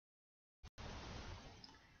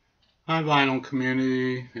Hi vinyl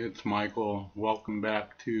community, it's Michael. Welcome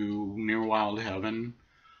back to Near Wild Heaven.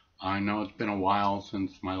 I know it's been a while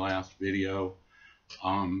since my last video.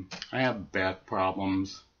 I have back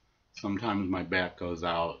problems. Sometimes my back goes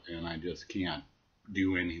out and I just can't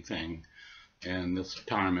do anything. And this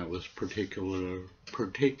time it was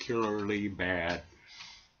particularly bad.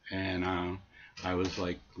 And I was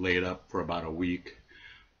like laid up for about a week.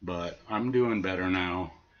 But I'm doing better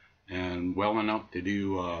now and well enough to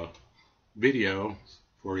do video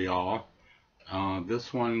for y'all.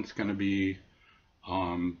 This one's going to be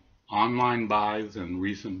online buys and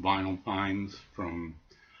recent vinyl finds from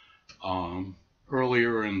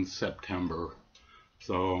earlier in September.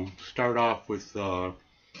 So start off with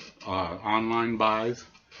online buys,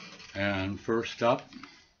 and first up,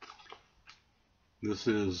 this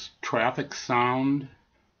is Traffic Sound.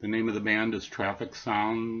 The name of the band is Traffic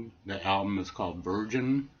Sound. The album is called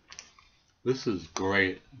Virgin. This is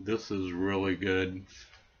great. This is really good.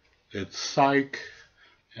 It's psych.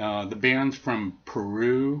 The band's from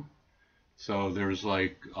Peru, so there's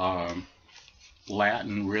like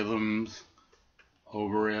Latin rhythms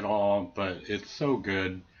over it all, but it's so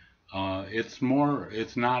good. It's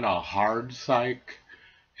not a hard psych.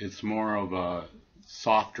 It's more of a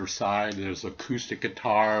softer side. There's acoustic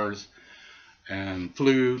guitars and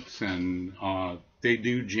flutes, and they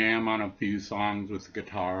do jam on a few songs with the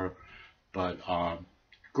guitar. But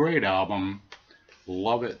great album,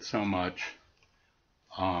 love it so much.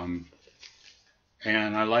 And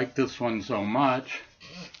I like this one so much,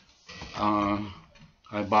 I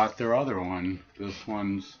bought their other one. This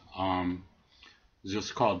one's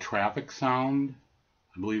just called Traffic Sound.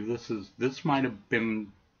 I believe this might have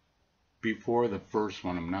been before the first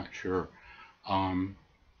one, I'm not sure.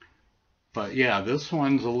 But yeah, this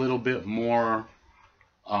one's a little bit more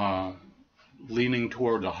leaning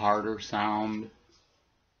toward a harder sound.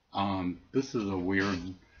 This is a weird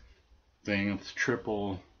thing. It's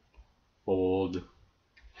triple fold,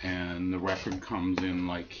 and the record comes in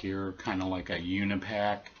like here, kind of like a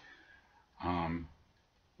unipack.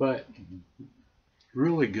 But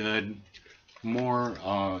really good. More,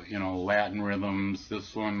 Latin rhythms.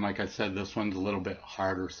 This one, like I said, this one's a little bit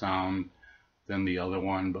harder sound than the other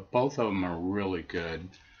one, but both of them are really good.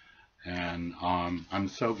 And I'm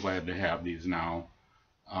so glad to have these now.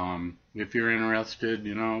 If you're interested,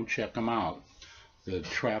 check them out. The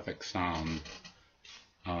Traffic Sound.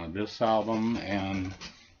 This album and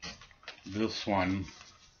this one,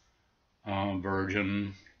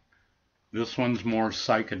 Virgin. This one's more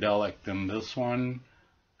psychedelic than this one,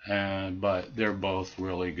 but they're both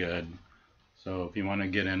really good. So if you want to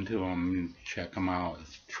get into them, check them out.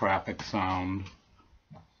 It's Traffic Sound.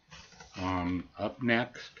 Up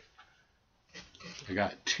next, I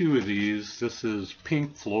got two of these. This is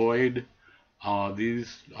Pink Floyd.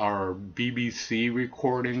 These are BBC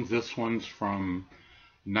recordings. This one's from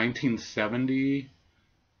 1970.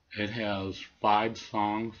 It has 5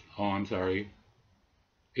 songs. Oh, I'm sorry.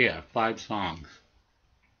 Yeah, 5 songs.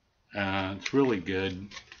 It's really good.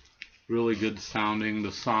 Really good sounding.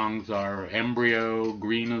 The songs are Embryo,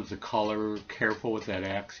 Green is the Color, Careful with That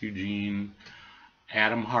Axe, Eugene,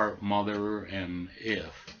 Atom Heart Mother, and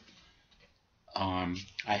If.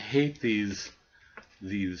 I hate these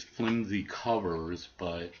flimsy covers,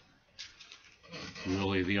 but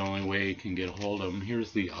really the only way you can get a hold of them.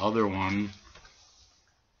 Here's the other one.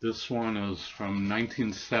 This one is from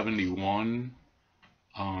 1971.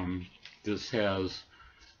 This has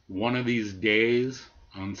One of These Days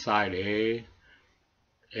on side A,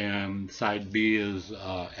 and side B is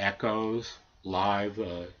Echoes, live,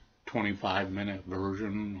 25-minute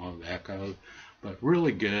version of Echoes, but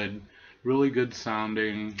really good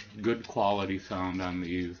sounding, good quality sound on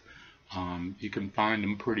these. You can find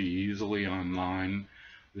them pretty easily online.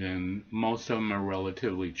 Then most of them are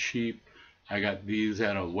relatively cheap. I got these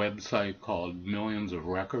at a website called Millions of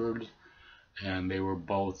Records, and they were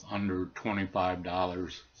both under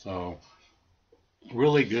 $25. So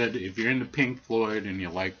really good. If you're into Pink Floyd and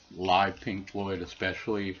you like live Pink Floyd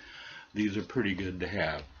especially, these are pretty good to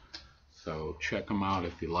have. So check them out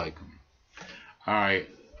if you like them. Alright,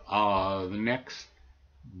 the next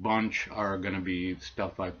bunch are going to be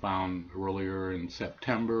stuff I found earlier in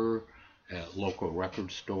September at local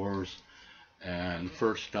record stores. And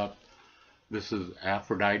first up, this is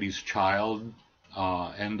Aphrodite's Child,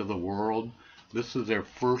 End of the World. This is their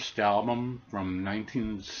first album from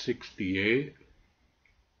 1968,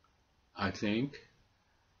 I think.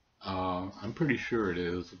 I'm pretty sure it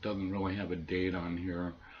is. It doesn't really have a date on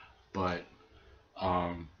here, but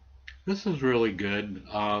this is really good.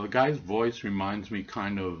 The guy's voice reminds me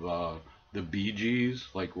kind of the Bee Gees,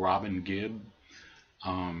 like Robin Gibb.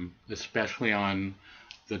 especially on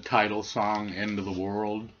the title song, End of the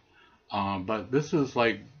World. But this is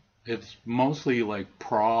like, it's mostly like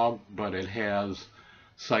prog, but it has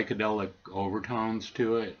psychedelic overtones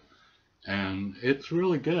to it, and it's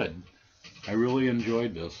really good. I really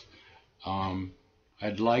enjoyed this. Um,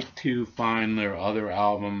 I'd like to find their other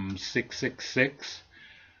album, 666,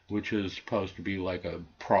 which is supposed to be like a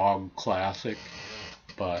prog classic,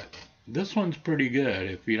 but this one's pretty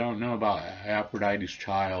good. If you don't know about Aphrodite's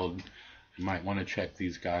Child, you might want to check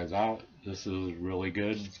these guys out. This is really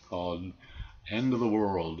good. It's called End of the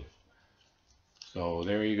World. So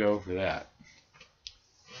there you go for that.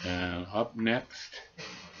 And up next,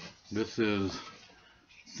 this is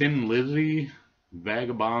Thin Lizzy,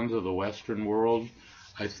 Vagabonds of the Western World.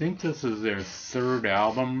 I think this is their third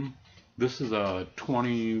album. This is a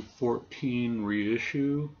 2014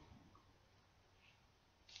 reissue.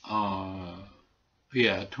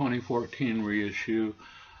 Yeah, 2014 reissue.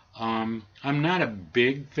 I'm not a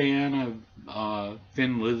big fan of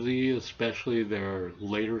Thin Lizzy, especially their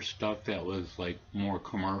later stuff that was like more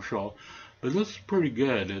commercial. But this is pretty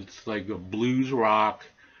good. It's like a blues rock,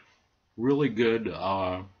 really good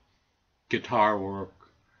guitar work,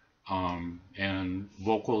 and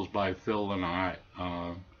vocals by Phil Lynott.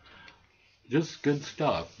 Just good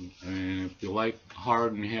stuff. I mean, if you like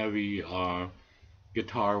hard and heavy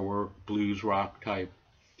guitar work, blues rock type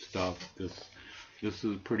stuff, this is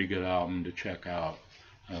a pretty good album to check out.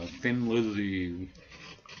 Thin Lizzy,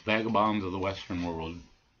 Vagabonds of the Western World.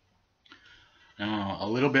 Now, a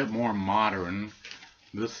little bit more modern.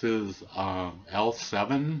 This is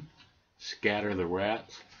L7, Scatter the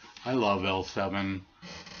Rats. I love L7.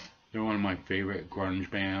 They're one of my favorite grunge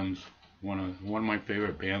bands. One of my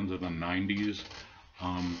favorite bands of the 90s.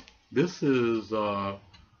 This is a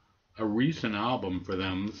recent album for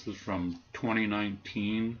them. This is from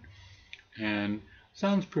 2019, and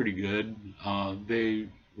sounds pretty good. They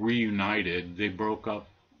reunited. They broke up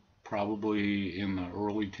probably in the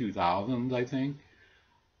early 2000s, I think,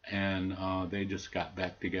 and they just got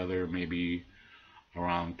back together maybe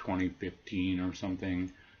around 2015 or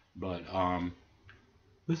something. But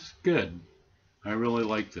this is good. I really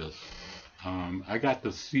like this. I got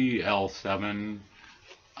to see L7.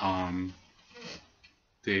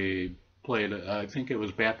 They played, I think it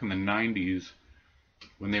was back in the 90s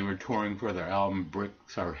when they were touring for their album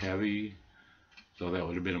Bricks Are Heavy. So that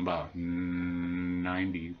would have been about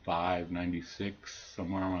 95, 96,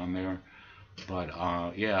 somewhere around there.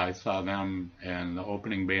 But yeah, I saw them, and the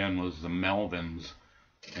opening band was the Melvins,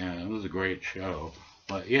 and it was a great show.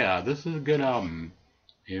 But yeah, this is a good album.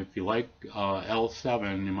 If you like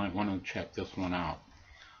L7, you might want to check this one out.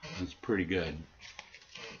 It's pretty good.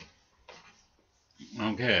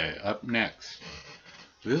 Okay, up next.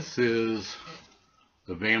 This is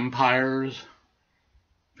the Vampires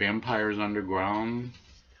Underground.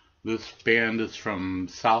 This band is from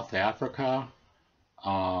South Africa.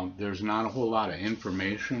 There's not a whole lot of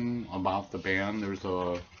information about the band. There's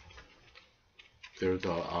a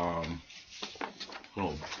little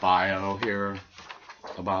bio here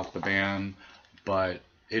about the band, but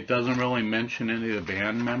it doesn't really mention any of the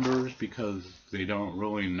band members because they don't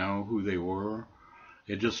really know who they were.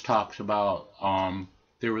 It just talks about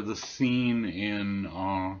there was a scene in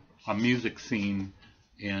a music scene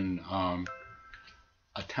in a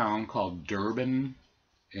town called Durban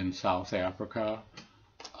in South Africa,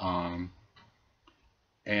 and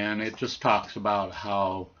it just talks about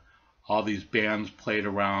how all these bands played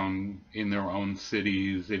around in their own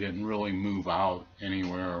cities. They didn't really move out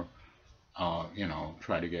anywhere, you know,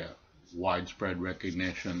 try to get widespread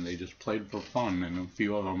recognition. They just played for fun, and a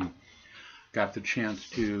few of them got the chance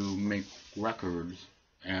to make records,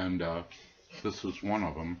 and this was one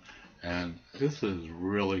of them. And this is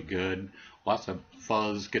really good. Lots of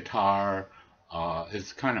fuzz guitar.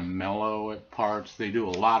 It's kind of mellow at parts. They do a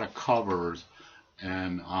lot of covers,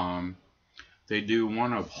 and they do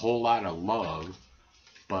one of Whole Lotta Love,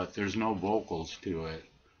 but there's no vocals to it.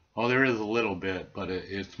 Oh, there is a little bit, but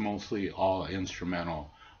it's mostly all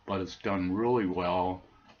instrumental. But it's done really well.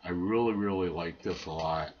 I really, really like this a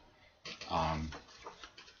lot. I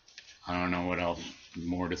don't know what else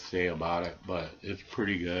more to say about it, but it's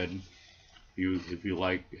pretty good. If you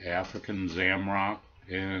like African Zamrock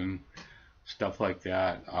and stuff like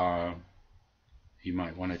that, you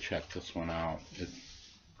might want to check this one out. It's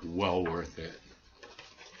well worth it.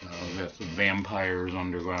 That's Vampires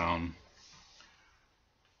Underground.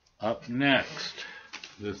 Up next,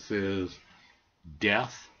 this is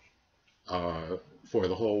Death for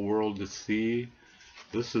the Whole World to See.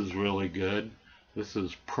 This is really good. This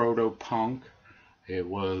is proto-punk. It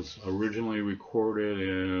was originally recorded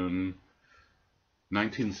in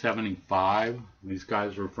 1975. These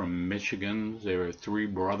guys were from Michigan. They were three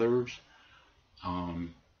brothers.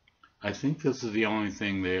 I think this is the only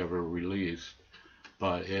thing they ever released,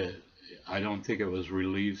 but I don't think it was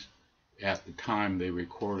released at the time they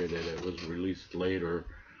recorded it. It was released later,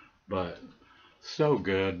 but so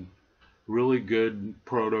good. Really good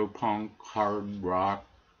proto-punk, hard rock.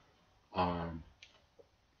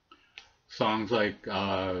 Songs like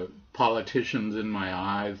Politicians in My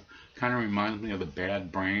Eyes kind of reminds me of the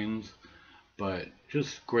Bad Brains, but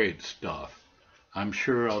just great stuff. I'm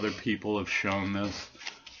sure other people have shown this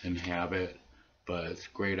and have it, but it's a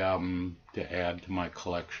great album to add to my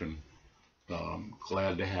collection. So I'm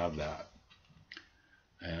glad to have that.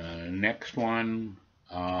 Next one,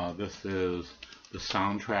 this is the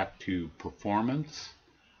soundtrack to Performance.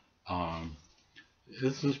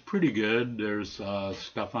 This is pretty good. There's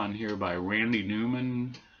stuff on here by Randy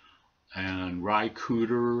Newman and Ry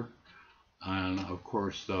Cooder, and of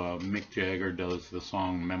course Mick Jagger does the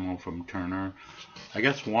song Memo from Turner. I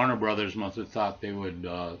guess Warner Brothers must have thought they would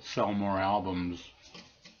sell more albums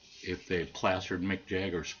if they plastered Mick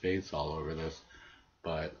Jagger's face all over this.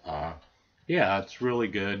 But yeah, it's really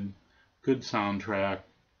good. Good soundtrack.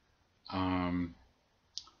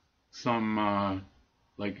 Some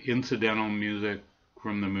like incidental music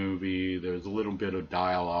from the movie. There's a little bit of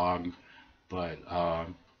dialogue, but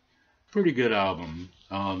pretty good album.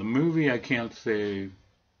 The movie I can't say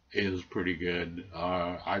is pretty good.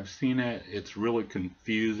 I've seen it. It's really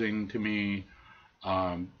confusing to me.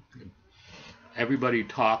 Everybody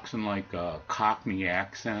talks in like a Cockney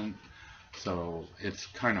accent, so it's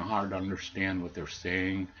kind of hard to understand what they're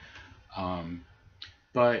saying.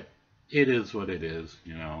 But it is what it is,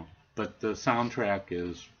 you know. But the soundtrack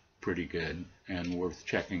is pretty good and worth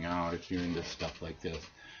checking out if you're into stuff like this.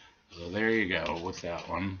 So there you go with that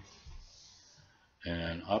one.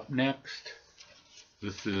 And up next,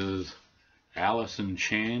 this is Alice in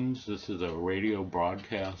Chains. This is a radio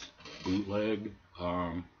broadcast bootleg.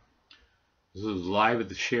 This is live at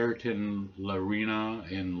the Sheraton Arena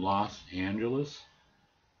in Los Angeles.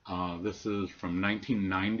 This is from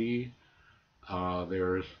 1990.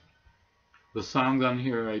 There's the songs on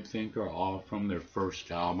here, I think, are all from their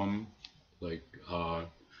first album, like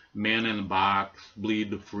Man in the Box,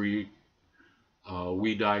 Bleed the Freak,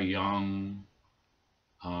 We Die Young.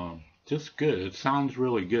 Just good. It sounds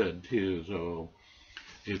really good too. So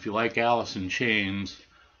if you like Alice in Chains,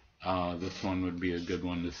 this one would be a good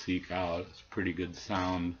one to seek out. It's pretty good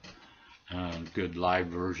sound, good live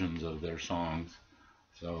versions of their songs.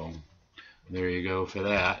 So there you go for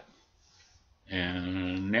that.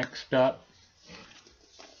 And next up,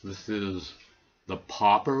 this is the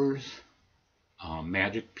Paupers,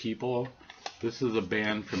 Magic People. This is a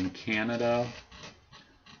band from Canada.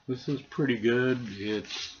 This is pretty good.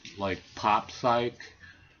 It's like pop psych.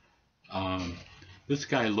 This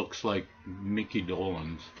guy looks like Mickey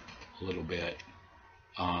Dolenz a little bit.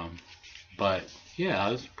 But yeah,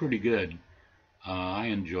 it's pretty good. I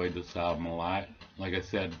enjoyed this album a lot. Like I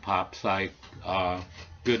said, pop psych,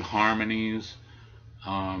 good harmonies.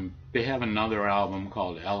 They have another album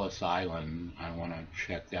called Ellis Island. I want to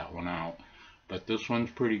check that one out. But this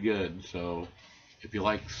one's pretty good. So if you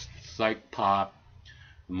like psych pop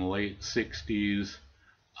in the late 60s,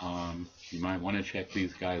 you might want to check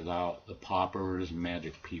these guys out. The Paupers,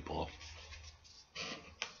 Magic People.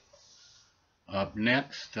 Up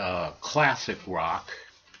next, classic rock.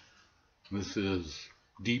 This is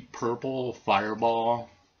Deep Purple, Fireball.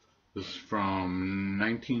 This is from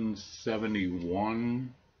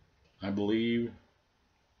 1971, I believe.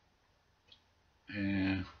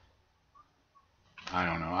 And I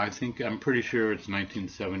don't know. I'm pretty sure it's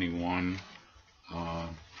 1971.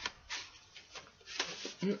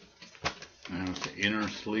 There's the inner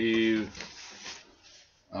sleeve.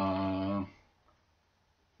 Of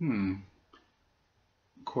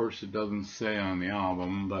course, it doesn't say on the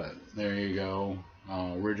album, but there you go.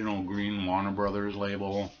 Original green Warner Brothers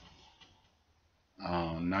label.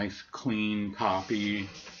 Nice clean copy.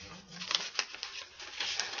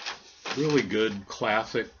 Really good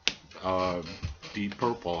classic Deep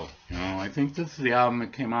Purple. You know, I think this is the album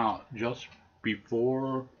that came out just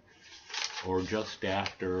before or just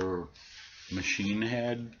after Machine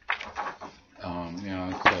Head. You know,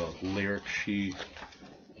 it's a lyric sheet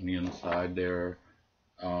on the inside there.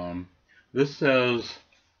 This says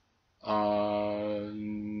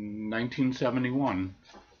 1971.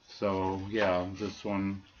 So yeah, this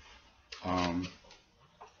one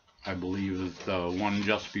I believe is the one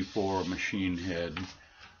just before Machine Head.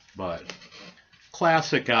 But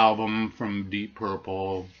classic album from Deep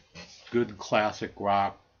Purple. Good classic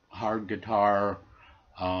rock, hard guitar,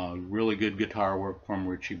 Really good guitar work from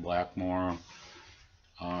Ritchie Blackmore.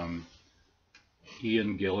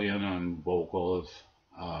 Ian Gillan on vocals.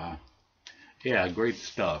 Yeah, great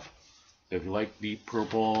stuff. If you like Deep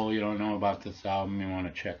Purple, you don't know about this album, you want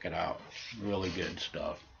to check it out. Really good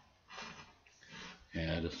stuff.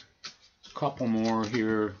 Yeah, just a couple more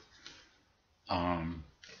here.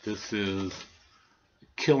 This is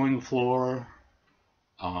Killing Floor,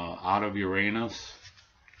 Out of Uranus.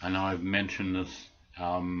 I know I've mentioned this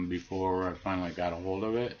album before. I finally got a hold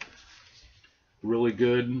of it. Really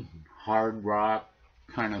good hard rock,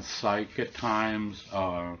 kind of psych at times,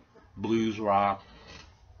 blues rock,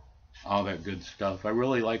 all that good stuff. I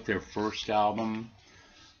really like their first album.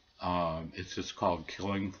 It's just called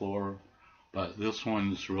Killing Floor, but this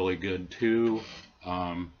one's really good too.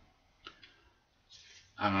 I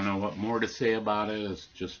don't know what more to say about it. It's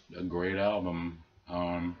just a great album.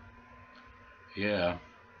 Yeah,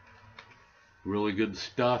 really good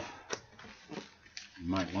stuff. You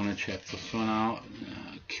might want to check this one out.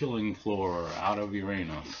 Killing Floor, Out of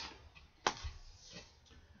Uranus.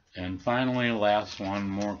 And finally, last one,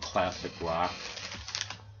 more classic rock.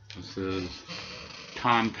 This is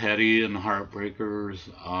Tom Petty and Heartbreakers,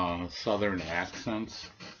 Southern Accents.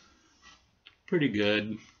 Pretty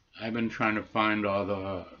good. I've been trying to find all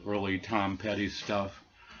the early Tom Petty stuff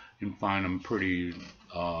and find them pretty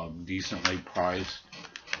decently priced.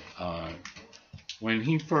 When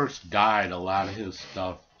he first died, a lot of his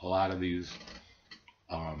stuff, a lot of these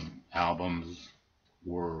albums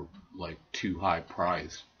were like too high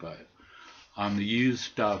priced, but on the used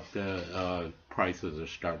stuff, the prices are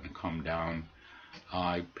starting to come down.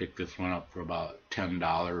 I picked this one up for about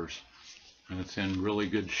 $10, and it's in really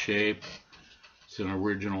good shape. It's an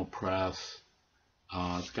original press.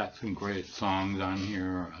 It's got some great songs on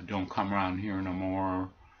here. Don't Come Around Here No More,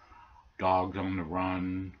 Dogs on the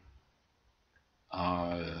Run,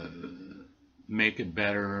 Make It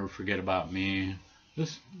Better, Forget About Me.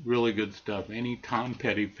 This really good stuff. Any Tom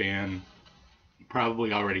Petty fan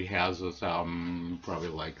probably already has this album, probably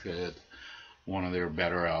likes it. One of their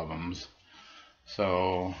better albums.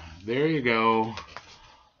 So there you go.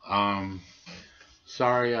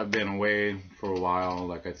 Sorry I've been away for a while.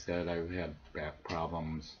 Like I said, I've had back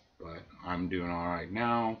problems, but I'm doing alright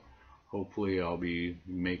now. Hopefully I'll be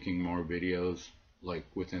making more videos like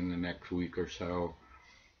within the next week or so.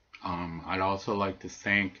 I'd also like to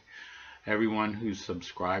thank everyone who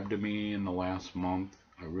subscribed to me in the last month.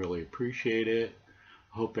 I really appreciate it.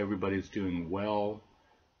 Hope everybody's doing well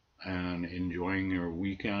and enjoying their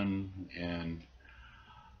weekend, and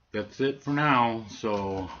that's it for now.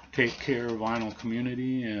 So take care, vinyl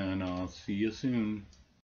community, and I'll see you soon.